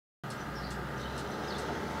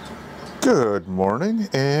Good morning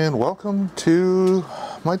and welcome to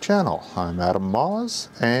my channel. I'm Adam Maule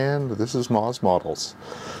and this is Maule Models.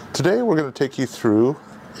 Today we're going to take you through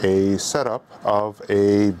a setup of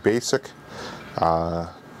a basic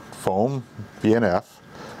foam BNF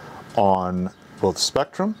on both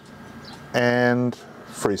Spektrum and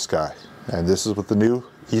FrSky. And this is with the new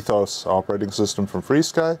ETHOS operating system from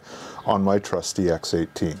FrSky on my trusty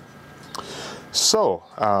X18. So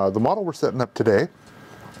the model we're setting up today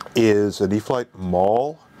is an E-Flite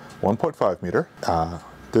Maule 1.5m.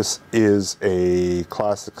 This is a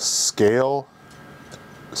classic scale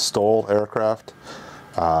STOL aircraft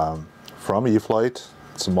from E-Flite.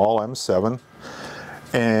 It's a Maule M7,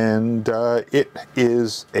 and it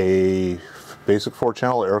is a basic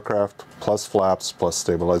 4-channel aircraft plus flaps plus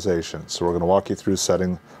stabilization. So we're going to walk you through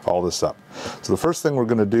setting all this up. So the first thing we're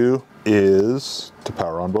going to do is to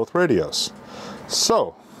power on both radios.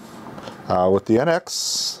 So with the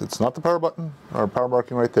NX, it's not the power button or power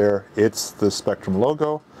marking right there, it's the Spektrum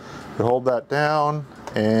logo. You hold that down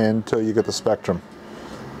until you get the Spektrum.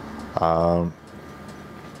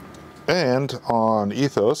 And on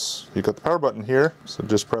ETHOS, you got the power button here, so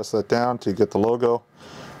just press that down till you get the logo,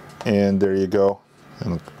 and there you go.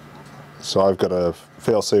 And so I've got a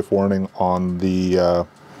fail-safe warning on the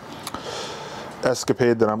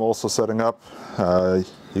Escapade that I'm also setting up.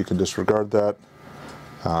 You can disregard that.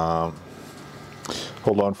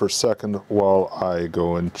 Hold on for a second while I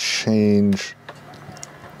go and change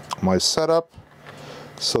my setup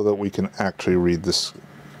so that we can actually read the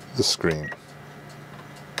screen.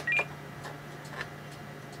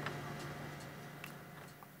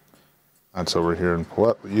 That's over here in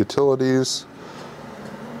Utilities.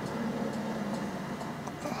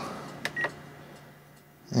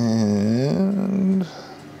 And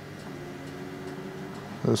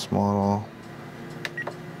this model.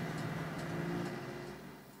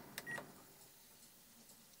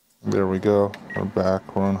 There we go, we're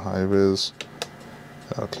back, we're on high-vis.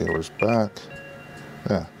 Okay, where's back?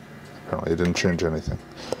 Yeah, apparently it didn't change anything.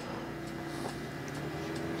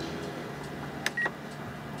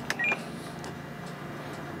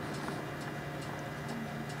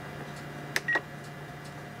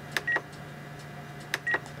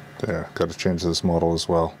 There, got to change this model as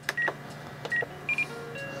well.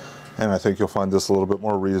 And I think you'll find this a little bit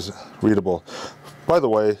more readable. By the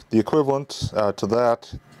way, the equivalent to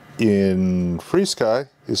that in FrSky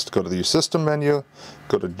is to go to the System menu,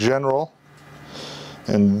 go to General,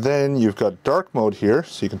 and then you've got dark mode here,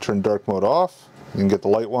 so you can turn dark mode off. You can get the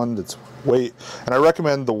light one that's and I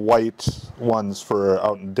recommend the white ones for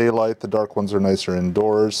out in daylight. The dark ones are nicer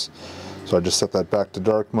indoors. So I just set that back to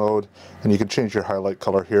dark mode, and you can change your highlight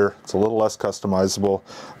color here. It's a little less customizable,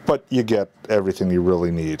 but you get everything you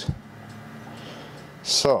really need.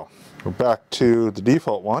 So we're back to the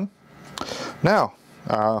default one. Now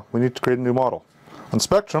we need to create a new model. On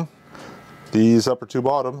Spektrum, these upper two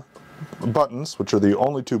bottom buttons, which are the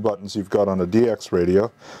only two buttons you've got on a DX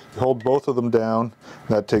radio, you hold both of them down, and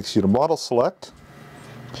that takes you to Model Select.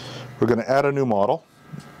 We're going to add a new model.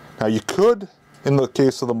 Now you could, in the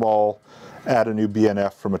case of the Maule, add a new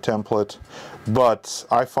BNF from a template, but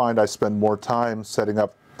I find I spend more time setting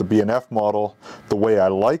up the BNF model the way I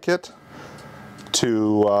like it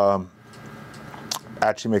to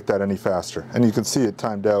actually make that any faster. And you can see it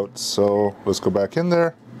timed out, so let's go back in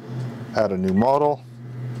there, add a new model,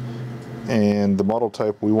 and the model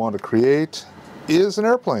type we want to create is an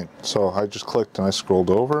airplane. So I just clicked and I scrolled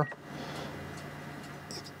over,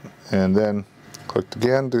 and then clicked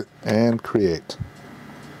again and create.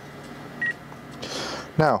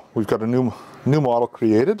 Now we've got a new model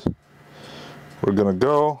created. We're going to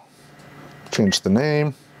go change the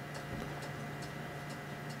name,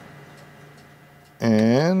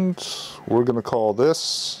 and we're going to call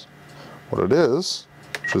this what it is,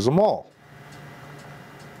 which is a Maule.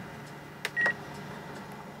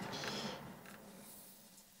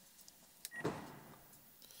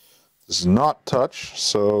 This is not touch,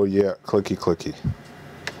 so yeah, clicky clicky.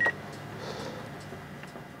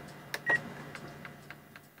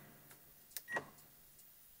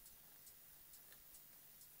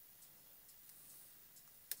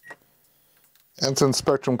 And since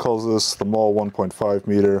Spektrum calls this the Maule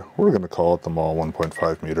 1.5m, we're going to call it the Maule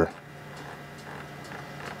 1.5m.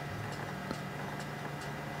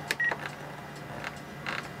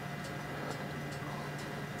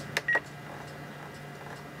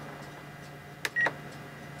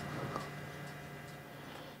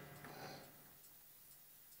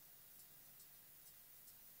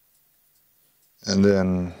 And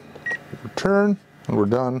then return, and we're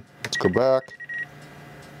done. Let's go back.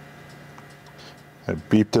 It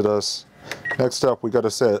beeped at us. Next up, we got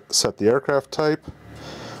to set the aircraft type.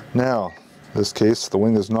 Now, in this case, the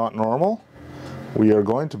wing is not normal. We are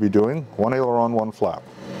going to be doing one aileron, one flap.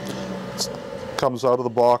 It comes out of the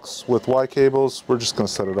box with Y cables. We're just going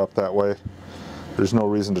to set it up that way. There's no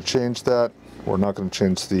reason to change that. We're not going to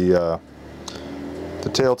change the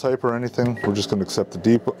tail type or anything. We're just going to accept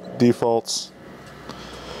the defaults.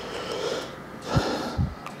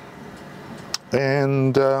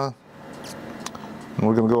 And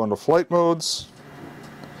we're going to go into flight modes,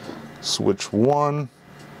 switch 1,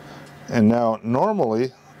 and now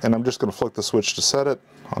normally, and I'm just going to flick the switch to set it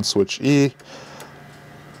on switch E.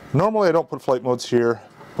 Normally I don't put flight modes here,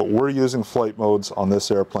 but we're using flight modes on this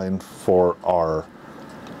airplane for our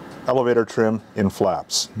elevator trim in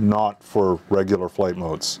flaps, not for regular flight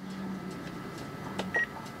modes.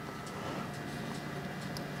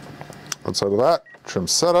 Outside of that, trim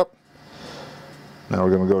setup. Now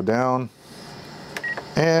we're going to go down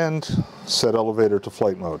and set elevator to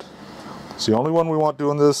flight mode. It's the only one we want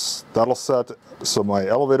doing this. That'll set so my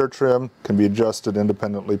elevator trim can be adjusted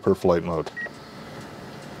independently per flight mode.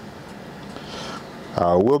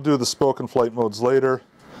 We'll do the spoken flight modes later.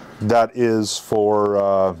 That is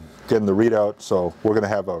for getting the readout. So we're going to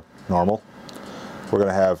have a normal, we're going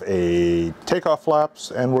to have a takeoff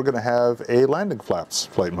flaps, and we're going to have a landing flaps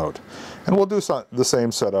flight mode. And we'll do the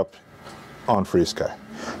same setup on FrSky.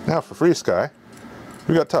 Now for FrSky,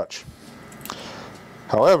 we got touch.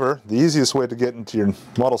 However, the easiest way to get into your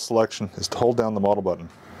model selection is to hold down the model button.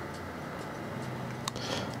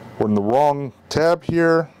 We're in the wrong tab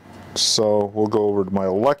here, so we'll go over to my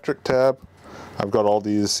electric tab. I've got all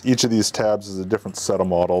these, each of these tabs is a different set of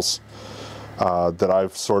models that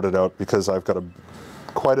I've sorted out because I've got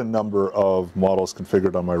quite a number of models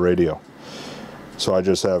configured on my radio. So I've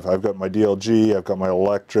got my DLG, I've got my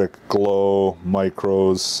electric, glow,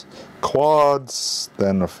 micros, quads,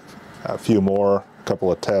 then a few more, a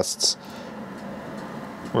couple of tests.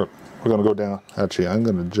 We're going to go down, actually I'm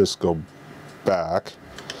going to just go back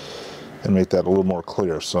and make that a little more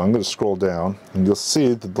clear. So I'm going to scroll down and you'll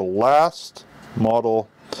see that the last model,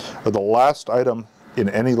 or the last item in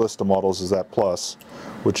any list of models is that plus,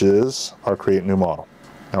 which is our create new model.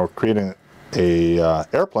 Now we're creating a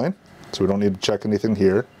airplane, so we don't need to check anything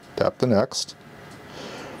here. Tap the next.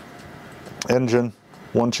 Engine,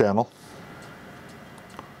 1 channel.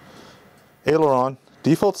 Aileron,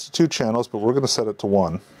 defaults to 2 channels, but we're going to set it to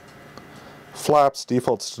 1. Flaps,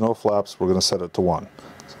 defaults to no flaps, we're going to set it to 1.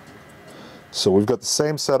 So we've got the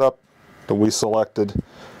same setup that we selected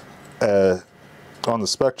on the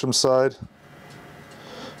Spektrum side.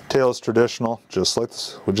 Tail is traditional, just like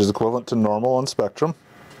this, which is equivalent to normal on Spektrum.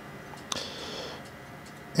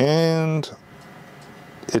 And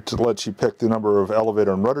it lets you pick the number of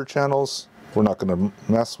elevator and rudder channels. We're not going to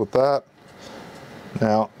mess with that.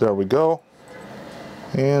 Now, there we go.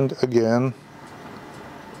 And again,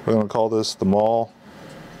 we're going to call this the Maule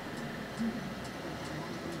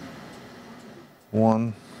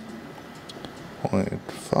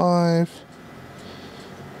 1.5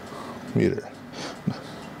 meter.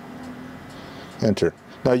 Enter.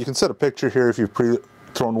 Now you can set a picture here if you've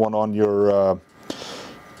thrown one on your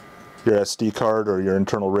SD card or your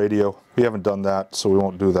internal radio. We haven't done that, so we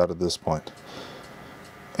won't do that at this point.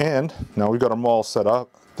 And now we've got our Maule set up,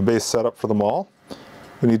 the base setup for the Maule.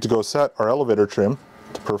 We need to go set our elevator trim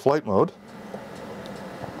to per flight mode.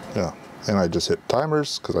 Yeah, and I just hit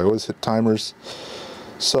timers because I always hit timers.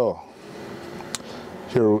 So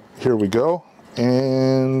here we go,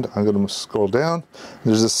 and I'm going to scroll down.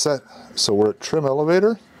 There's a set, so we're at trim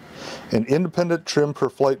elevator, and independent trim per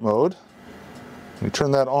flight mode. You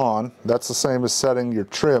turn that on. That's the same as setting your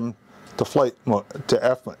trim to flight mode to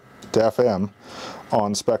FM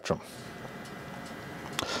on Spektrum.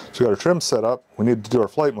 So we got our trim set up. We need to do our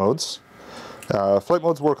flight modes. Flight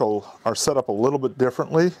modes are set up a little bit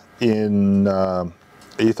differently in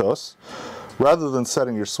ETHOS. Rather than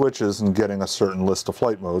setting your switches and getting a certain list of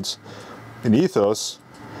flight modes, in ETHOS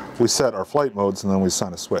we set our flight modes and then we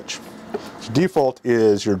assign a switch. So default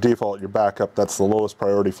is your backup. That's the lowest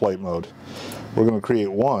priority flight mode. We're going to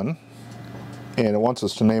create one, and it wants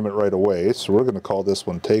us to name it right away, so we're going to call this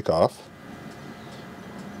one takeoff.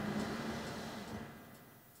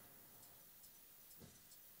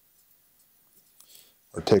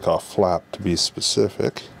 Or takeoff flap to be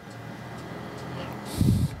specific.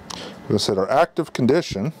 We're going to set our active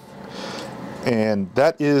condition, and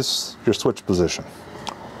that is your switch position,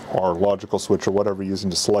 or logical switch, or whatever you're using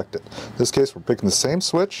to select it. In this case, we're picking the same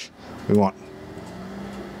switch. We want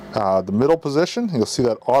the middle position. You'll see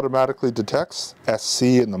that automatically detects SC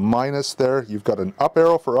and the minus there. You've got an up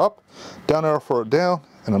arrow for up, down arrow for down,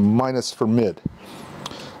 and a minus for mid.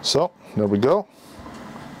 So there we go.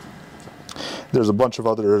 There's a bunch of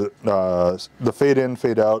other, the fade in,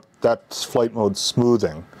 fade out, that's flight mode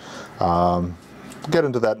smoothing. We'll get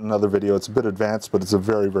into that in another video. It's a bit advanced, but it's a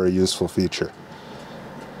very, very useful feature.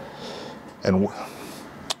 And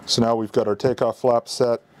so now we've got our takeoff flap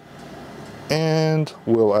set, and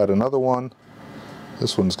we'll add another one.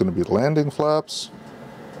 This one's going to be landing flaps.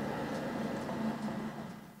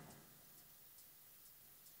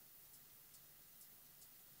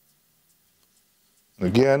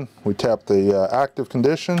 Again, we tap the active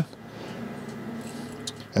condition,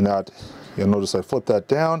 and that, you'll notice I flip that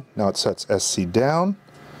down. Now it sets SC down,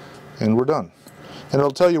 and we're done. And it'll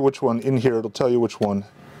tell you which one, in here it'll tell you which one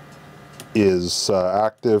is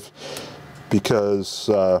active, because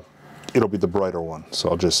it'll be the brighter one. So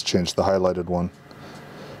I'll just change the highlighted one.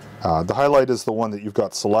 The highlight is the one that you've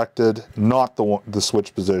got selected, not the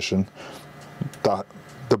switch position.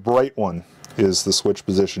 The bright one is the switch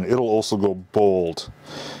position. It'll also go bold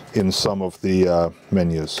in some of the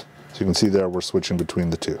menus. So you can see there we're switching between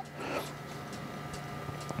the two.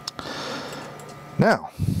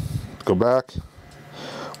 Now, go back.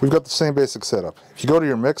 We've got the same basic setup. If you go to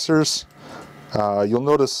your mixers, you'll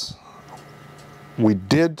notice we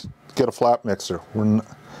did get a flap mixer.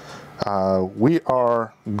 We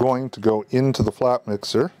are going to go into the flap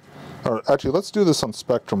mixer. Or actually, let's do this on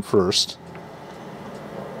Spektrum first.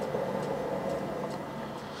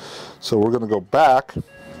 So we're going to go back,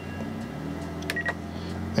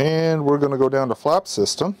 and we're going to go down to flap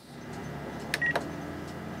system,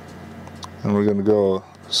 and we're going to go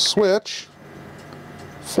switch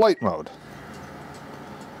flight mode.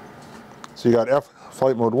 So you got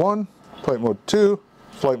flight mode 1, flight mode 2,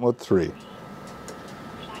 flight mode 3.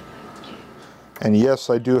 And yes,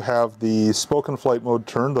 I do have the spoken flight mode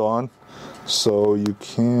turned on, so you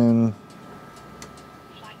can...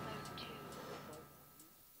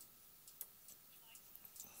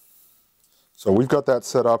 So we've got that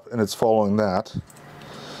set up, and it's following that.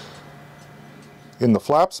 In the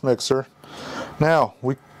flaps mixer, now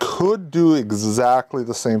we could do exactly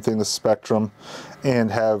the same thing as Spektrum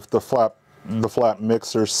and have the flap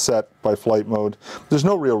mixer set by flight mode. There's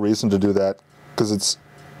no real reason to do that, because it's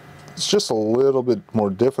just a little bit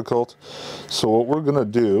more difficult. So what we're going to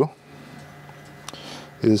do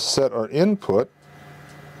is set our input,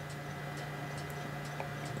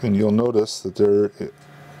 and you'll notice that there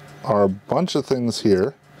are a bunch of things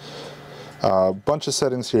here, a bunch of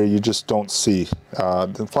settings here you just don't see.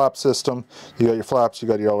 The flap system, you got your flaps, you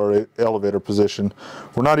got your elevator position.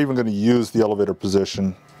 We're not even going to use the elevator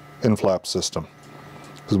position in flap system,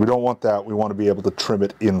 because we don't want that. We want to be able to trim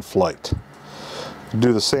it in flight.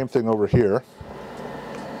 Do the same thing over here,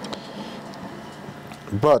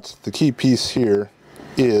 but the key piece here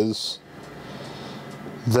is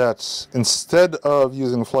that instead of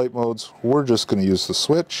using flight modes, we're just going to use the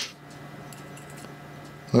switch.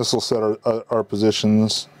 This will set our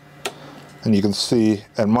positions, and you can see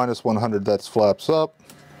at -100 that's flaps up,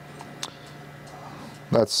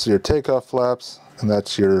 that's your takeoff flaps, and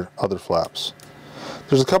that's your other flaps.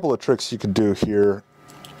 There's a couple of tricks you could do here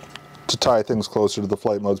to tie things closer to the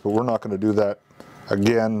flight modes, but we're not going to do that.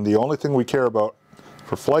 Again, the only thing we care about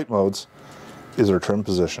for flight modes is our trim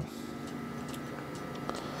position.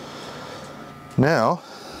 Now,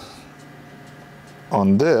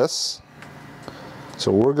 on this,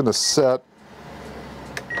 so we're going to set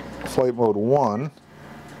flight mode 1.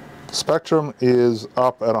 Spektrum is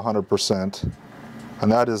up at 100%,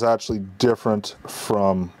 and that is actually different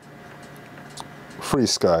from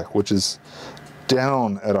FrSky, which is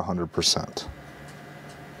down at 100%.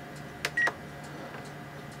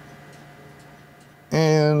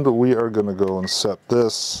 And we are going to go and set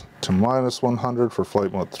this to -100 for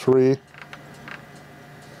flight mode 3.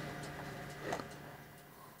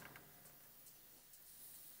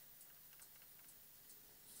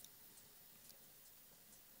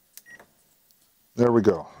 There we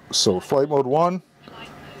go. So flight mode 1,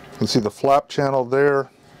 you can see the flap channel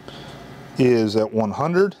there is at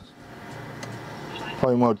 100.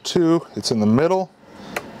 Flight mode 2, it's in the middle.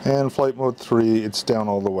 And flight mode 3, it's down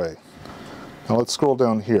all the way. Now let's scroll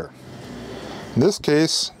down here. In this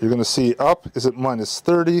case, you're going to see up is at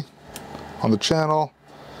 -30 on the channel.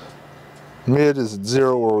 Mid is at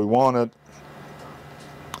 0 where we want it.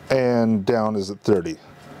 And down is at 30.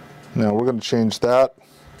 Now we're going to change that.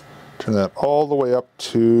 Turn that all the way up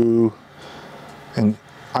to, and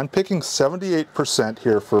I'm picking 78%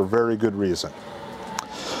 here for a very good reason.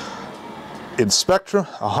 In Spektrum,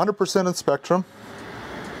 100% in Spektrum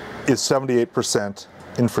is 78%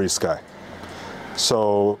 in FrSky.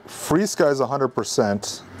 So FrSky's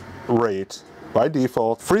 100% rate by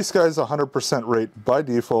default, FrSky's 100% rate by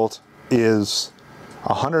default is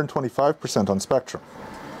 125% on Spektrum.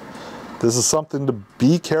 This is something to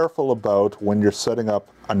be careful about when you're setting up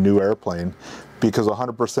a new airplane, because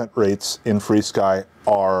 100% rates in FrSky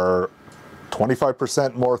are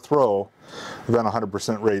 25% more throw than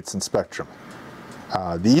 100% rates in Spektrum.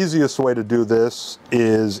 The easiest way to do this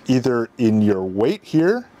is either in your weight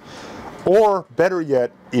here, or better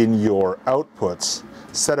yet, in your outputs.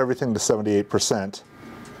 Set everything to 78%,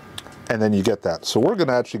 and then you get that. So we're going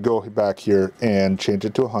to actually go back here and change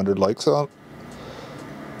it to 100, like so,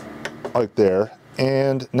 like there.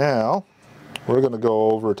 And now we're going to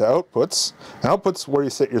go over to outputs. And outputs where you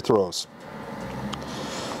set your throws.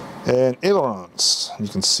 And ailerons. You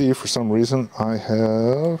can see for some reason I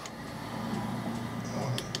have.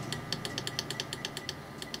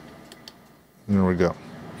 There we go.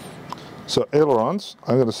 So ailerons,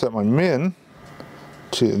 I'm going to set my min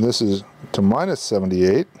to, and this is to minus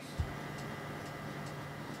 78.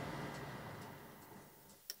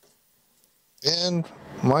 And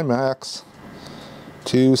my max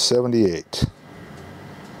to 78.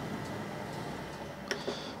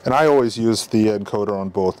 And I always use the encoder on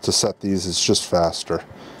both to set these, it's just faster.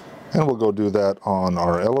 And we'll go do that on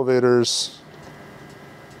our elevators.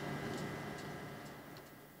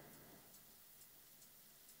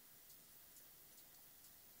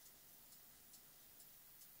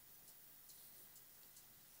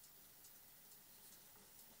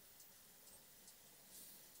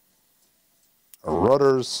 Our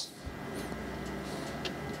rudders.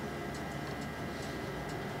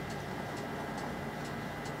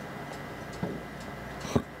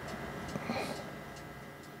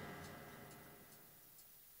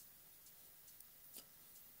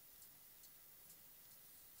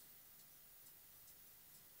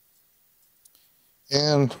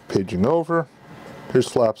 And paging over, here's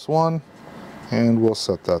flaps 1, and we'll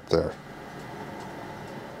set that there.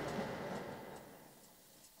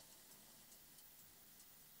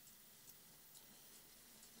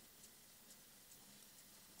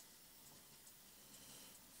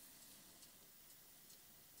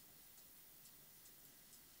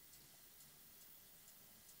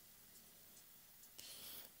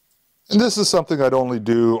 And this is something I'd only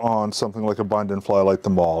do on something like a bind and fly like the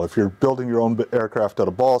Maule. If you're building your own aircraft out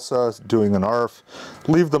of balsa, doing an ARF,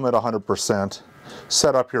 leave them at 100%.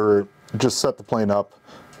 Set up your, just set the plane up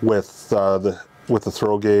with the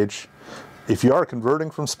throw gauge. If you are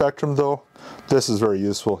converting from Spektrum though, this is very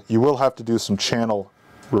useful. You will have to do some channel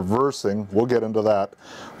reversing. We'll get into that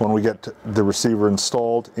when we get the receiver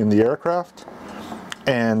installed in the aircraft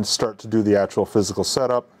and start to do the actual physical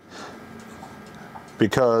setup,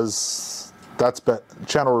 because that's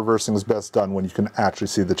channel reversing is best done when you can actually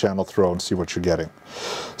see the channel throw and see what you're getting.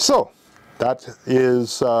 So that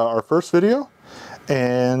is our first video,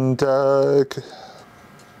 and you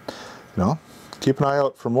know, keep an eye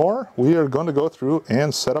out for more. We are going to go through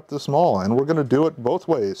and set up this Maule, and we're going to do it both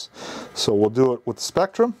ways. So we'll do it with the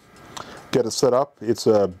Spektrum, get it set up. It's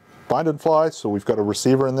a bind and fly, so we've got a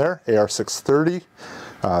receiver in there, AR630,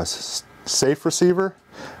 safe receiver.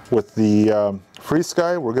 With the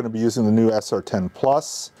FrSky, we're going to be using the new SR10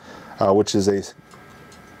 Plus, which is a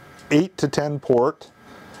 8 to 10 port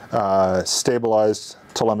stabilized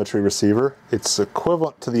telemetry receiver. It's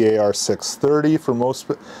equivalent to the AR630 for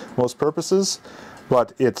most purposes,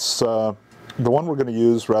 but it's the one we're going to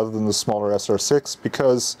use rather than the smaller SR6,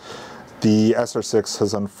 because the SR6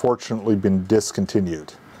 has unfortunately been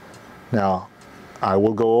discontinued. Now, I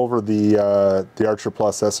will go over the Archer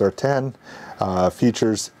Plus SR10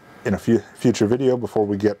 features in a future video before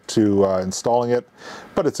we get to installing it,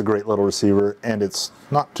 but it's a great little receiver and it's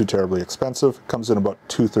not too terribly expensive. It comes in about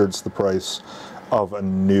 2/3 the price of a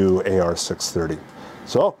new AR630.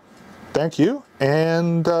 So thank you,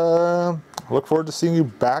 and I look forward to seeing you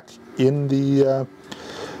back in the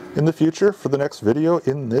future for the next video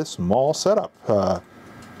in this Maule setup.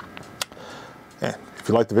 And if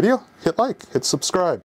you like the video, hit like, hit subscribe.